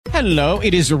Hello,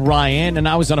 it is Ryan, and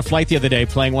I was on a flight the other day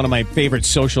playing one of my favorite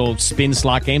social spin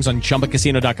slot games on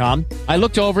ChumbaCasino.com. I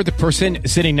looked over at the person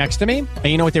sitting next to me, and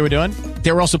you know what they were doing?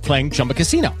 They were also playing Chumba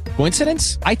Casino.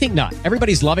 Coincidence? I think not.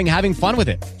 Everybody's loving having fun with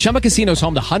it. Chumba Casino is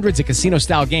home to hundreds of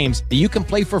casino-style games that you can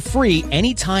play for free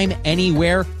anytime,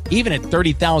 anywhere, even at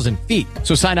 30,000 feet.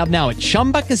 So sign up now at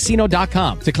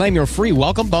ChumbaCasino.com to claim your free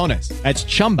welcome bonus. That's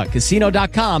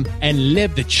ChumbaCasino.com and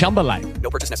live the Chumba life.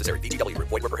 No purchase necessary. VGW.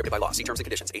 Void where prohibited by law. See terms and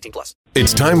conditions. 18+.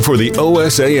 It's time for the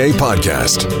OSAA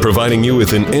podcast, providing you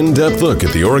with an in-depth look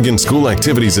at the Oregon School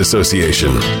Activities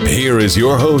Association. Here is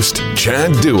your host,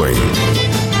 Chad Doing.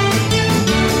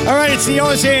 All right, it's the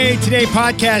OSAA Today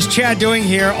podcast. Chad Doing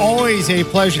here. Always a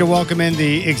pleasure to welcome in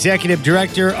the executive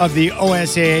director of the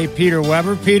OSAA, Peter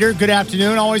Weber. Peter, good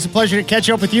afternoon. Always a pleasure to catch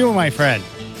up with you, my friend.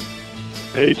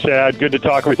 Hey, Chad. Good to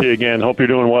talk with you again. Hope you're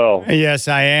doing well. Yes,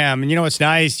 I am. And it's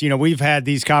nice. We've had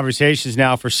these conversations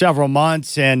now for several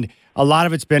months, and a lot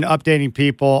of it's been updating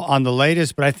people on the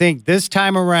latest. But I think this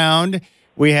time around,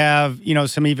 we have,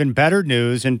 some even better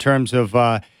news in terms of,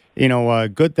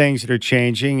 good things that are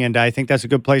changing. And I think that's a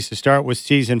good place to start with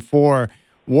Season 4.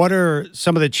 What are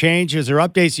some of the changes or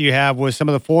updates you have with some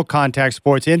of the full contact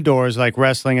sports indoors like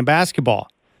wrestling and basketball?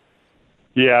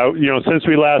 Yeah, since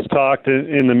we last talked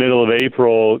in the middle of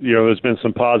April, there's been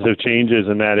some positive changes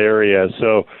in that area.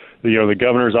 So, the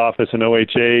governor's office and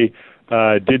OHA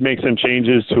did make some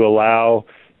changes to allow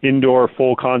indoor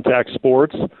full contact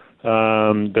sports.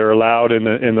 They're allowed in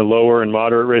the lower and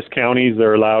moderate risk counties.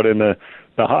 They're allowed in the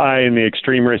high and the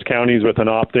extreme risk counties with an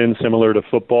opt-in similar to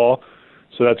football.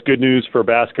 So that's good news for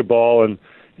basketball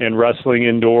and wrestling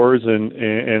indoors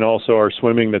and also our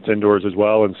swimming that's indoors as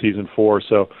well in Season 4.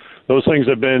 So those things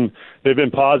they've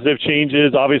been positive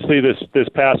changes. Obviously, this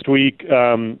past week,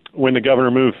 when the governor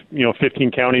moved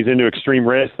 15 counties into extreme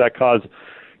risk, that caused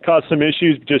some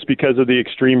issues just because of the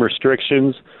extreme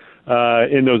restrictions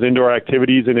in those indoor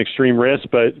activities in extreme risk.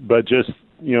 But just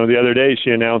the other day,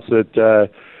 she announced that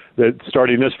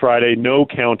starting this Friday, no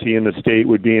county in the state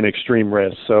would be in extreme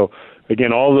risk. So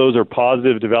again, all of those are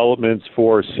positive developments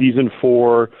for Season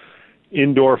 4.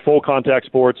 Indoor full contact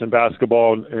sports and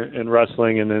basketball and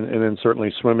wrestling and then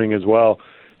certainly swimming as well.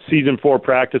 Season 4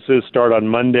 practices start on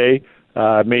Monday,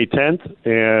 May 10th,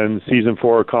 and Season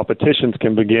 4 competitions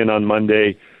can begin on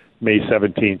Monday, May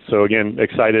 17th. So again,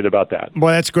 excited about that.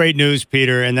 Well, that's great news,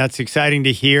 Peter, and that's exciting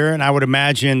to hear. And I would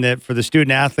imagine that for the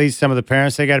student athletes, some of the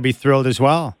parents, they got to be thrilled as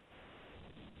well.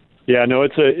 Yeah, no,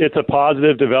 it's a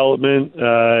positive development.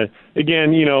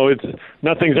 Again, it's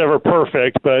nothing's ever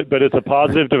perfect, but it's a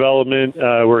positive development.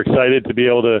 We're excited to be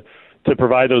able to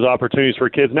provide those opportunities for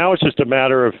kids. Now it's just a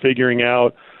matter of figuring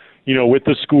out, with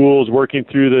the schools, working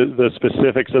through the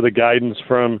specifics of the guidance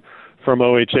from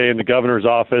OHA and the governor's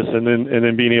office, and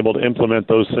then being able to implement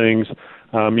those things.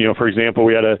 For example,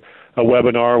 we had a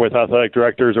webinar with athletic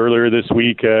directors earlier this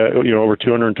week. Over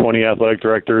 220 athletic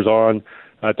directors on.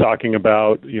 Talking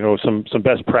about some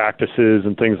best practices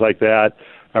and things like that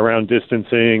around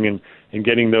distancing and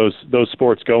getting those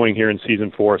sports going here in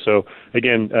Season 4. So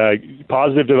again,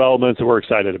 positive developments that we're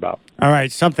excited about. All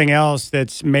right, something else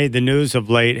that's made the news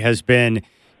of late has been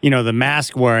the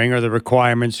mask wearing or the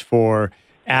requirements for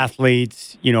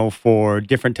athletes for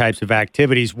different types of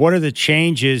activities. What are the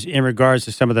changes in regards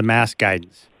to some of the mask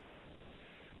guidance?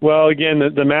 Well, again,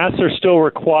 the masks are still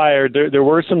required. There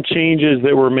were some changes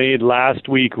that were made last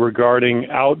week regarding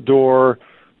outdoor,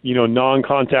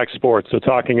 non-contact sports. So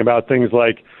talking about things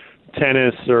like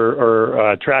tennis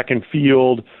or track and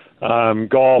field,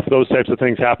 golf, those types of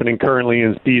things happening currently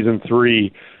in Season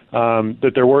 3,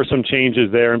 that there were some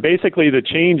changes there. And basically the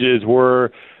changes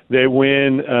were that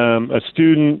when a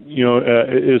student,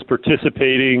 is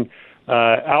participating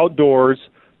outdoors,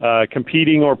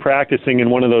 competing or practicing in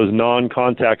one of those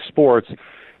non-contact sports,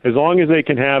 as long as they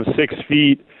can have 6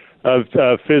 feet of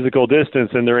physical distance,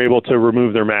 and they're able to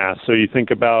remove their mask. So you think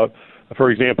about,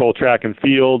 for example, track and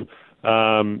field.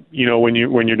 When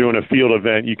you're doing a field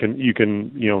event, you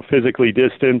can physically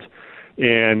distance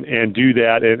and do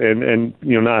that and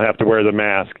not have to wear the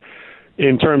mask.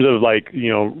 In terms of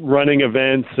running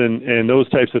events and those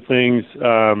types of things.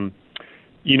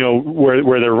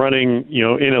 Where they're running,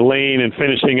 in a lane and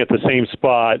finishing at the same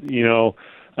spot, the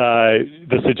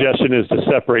suggestion is to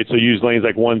separate. So use lanes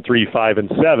like 1, 3, 5, and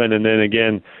 7. And then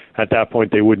again, at that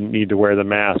point, they wouldn't need to wear the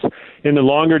mask. In the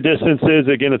longer distances,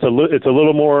 again, it's a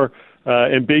little more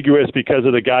ambiguous because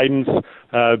of the guidance.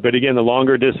 But again, the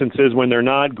longer distances when they're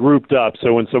not grouped up.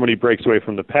 So when somebody breaks away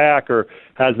from the pack or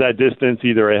has that distance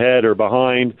either ahead or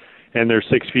behind, and they're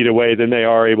 6 feet away, then they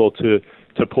are able to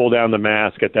pull down the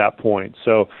mask at that point.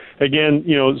 So again,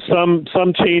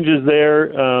 some changes there.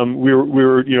 We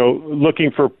were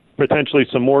looking for potentially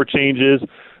some more changes,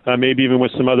 maybe even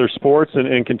with some other sports,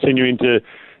 and continuing to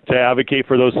advocate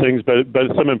for those things, but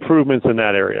some improvements in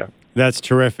that area. That's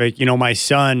terrific. My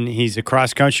son, he's a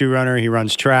cross-country runner. He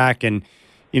runs track, and,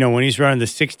 when he's running the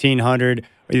 1,600,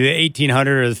 the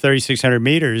 1,800 or the 3,600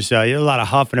 meters, there's a lot of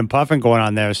huffing and puffing going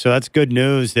on there. So that's good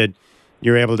news that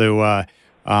you're able to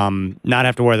not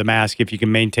have to wear the mask if you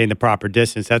can maintain the proper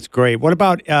distance. That's great. What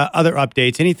about other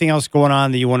updates? Anything else going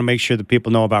on that you want to make sure that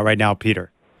people know about right now,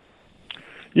 Peter?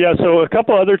 Yeah, so a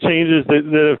couple other changes that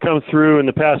have come through in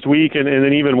the past week, and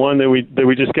then even one that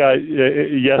we just got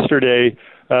yesterday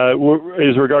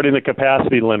is regarding the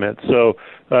capacity limit. So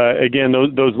again,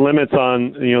 those limits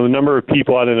on the number of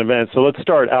people at an event. So let's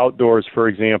start outdoors, for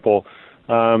example.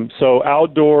 So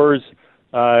outdoors,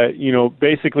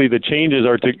 basically the changes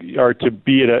are to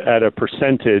be at a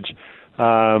percentage.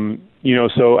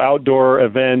 So outdoor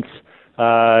events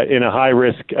in a high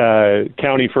risk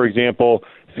county, for example,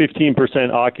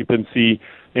 15% occupancy.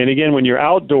 And again, when you're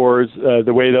outdoors,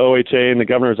 the way the OHA and the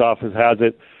governor's office has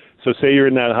it, so say you're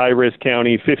in that high-risk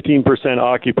county, 15%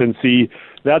 occupancy,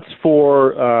 that's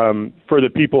for the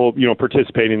people,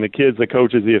 participating, the kids, the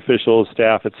coaches, the officials,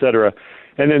 staff, et cetera.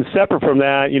 And then separate from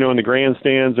that, in the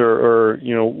grandstands or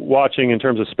watching in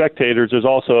terms of spectators, there's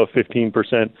also a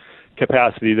 15%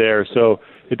 capacity there. So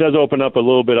it does open up a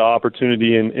little bit of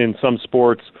opportunity in some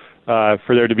sports for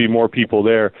there to be more people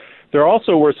there. There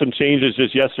also were some changes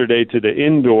just yesterday to the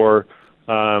indoor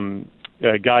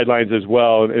guidelines as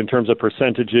well in terms of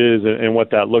percentages and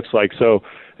what that looks like. So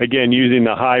again, using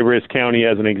the high-risk county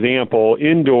as an example,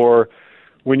 indoor,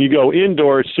 when you go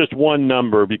indoor, it's just one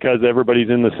number because everybody's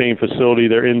in the same facility.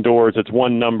 They're indoors. It's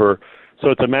one number. So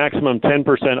it's a maximum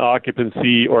 10%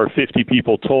 occupancy or 50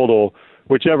 people total,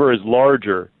 whichever is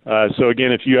larger. So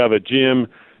again, if you have a gym,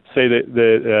 say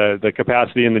that the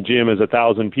capacity in the gym is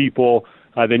 1,000 people,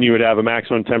 then you would have a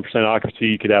maximum 10% occupancy.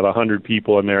 You could have 100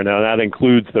 people in there. Now, that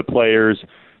includes the players,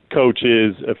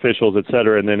 coaches, officials, et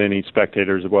cetera, and then any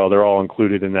spectators as well. They're all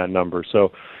included in that number.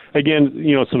 So, again,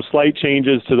 some slight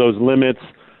changes to those limits,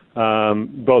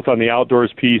 both on the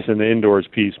outdoors piece and the indoors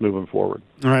piece moving forward.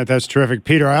 All right, that's terrific.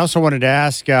 Peter, I also wanted to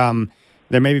ask,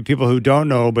 there may be people who don't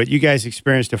know, but you guys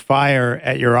experienced a fire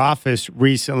at your office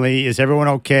recently. Is everyone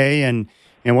okay? And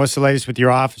what's the latest with your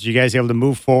office? You guys able to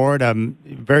move forward? I'm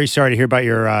very sorry to hear about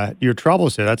your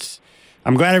troubles there.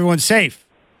 I'm glad everyone's safe.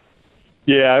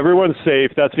 Yeah, everyone's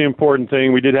safe. That's the important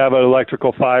thing. We did have an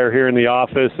electrical fire here in the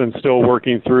office and still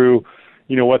working through,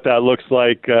 what that looks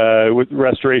like with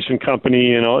restoration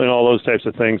company and all those types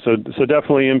of things. So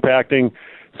definitely impacting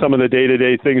some of the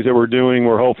day-to-day things that we're doing.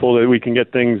 We're hopeful that we can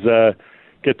get things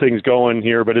going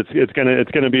here, but it's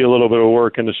gonna be a little bit of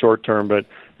work in the short term. But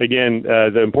again,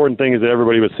 the important thing is that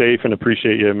everybody was safe, and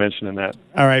appreciate you mentioning that.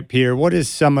 All right, Peter. What is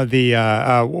some of the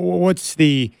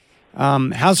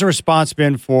how's the response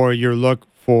been for your look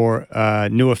for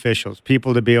new officials,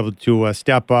 people to be able to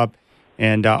step up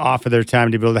and offer their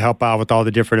time to be able to help out with all the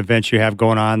different events you have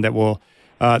going on that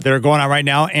are going on right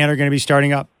now and are going to be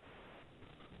starting up?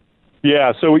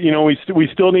 Yeah, so we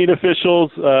still need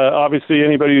officials. Obviously,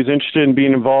 anybody who's interested in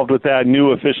being involved with that,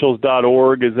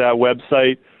 newofficials.org is that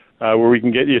website where we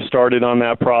can get you started on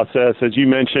that process. As you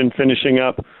mentioned, finishing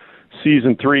up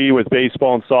Season 3 with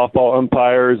baseball and softball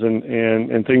umpires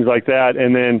and things like that,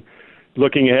 and then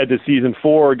looking ahead to Season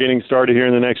 4, getting started here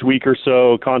in the next week or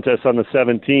so, contest on the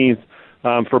 17th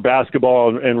for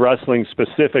basketball and wrestling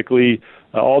specifically.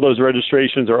 All those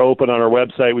registrations are open on our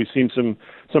website. We've seen some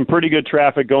pretty good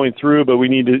traffic going through, but we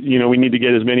need to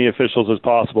get as many officials as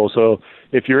possible. So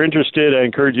if you're interested, I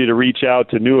encourage you to reach out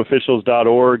to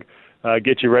newofficials.org,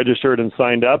 get you registered and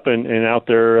signed up and out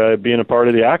there being a part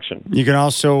of the action. You can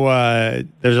also,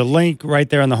 there's a link right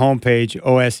there on the homepage,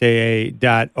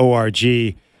 osaa.org,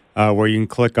 where you can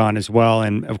click on as well.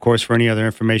 And, of course, for any other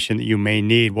information that you may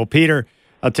need. Well, Peter,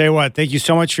 I'll tell you what, thank you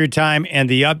so much for your time and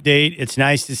the update. It's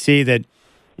nice to see that,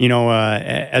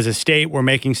 as a state, we're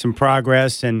making some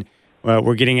progress and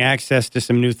we're getting access to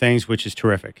some new things, which is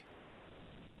terrific.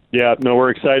 Yeah, no,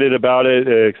 we're excited about it,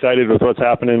 excited with what's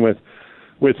happening with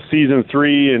Season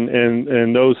 3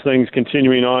 and those things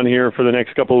continuing on here for the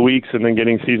next couple of weeks and then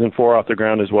getting Season 4 off the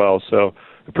ground as well. So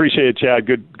appreciate it, Chad.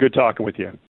 Good talking with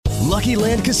you. Lucky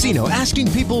Land Casino,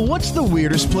 asking people, what's the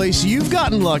weirdest place you've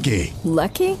gotten lucky?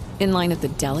 Lucky? In line at the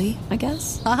deli, I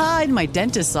guess? Aha, in my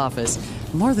dentist's office.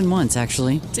 More than once,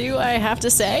 actually. Do I have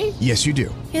to say? Yes, you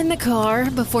do. In the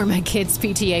car before my kids'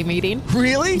 PTA meeting.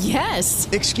 Really? Yes.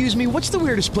 Excuse me, what's the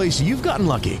weirdest place you've gotten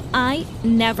lucky? I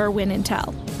never win and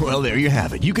tell. Well, there you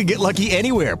have it. You can get lucky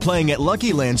anywhere, playing at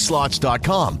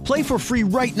LuckyLandSlots.com. Play for free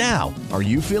right now. Are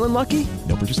you feeling lucky?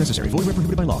 No purchase necessary. Void where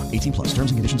prohibited by law. 18 plus.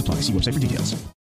 Terms and conditions apply. See website for details.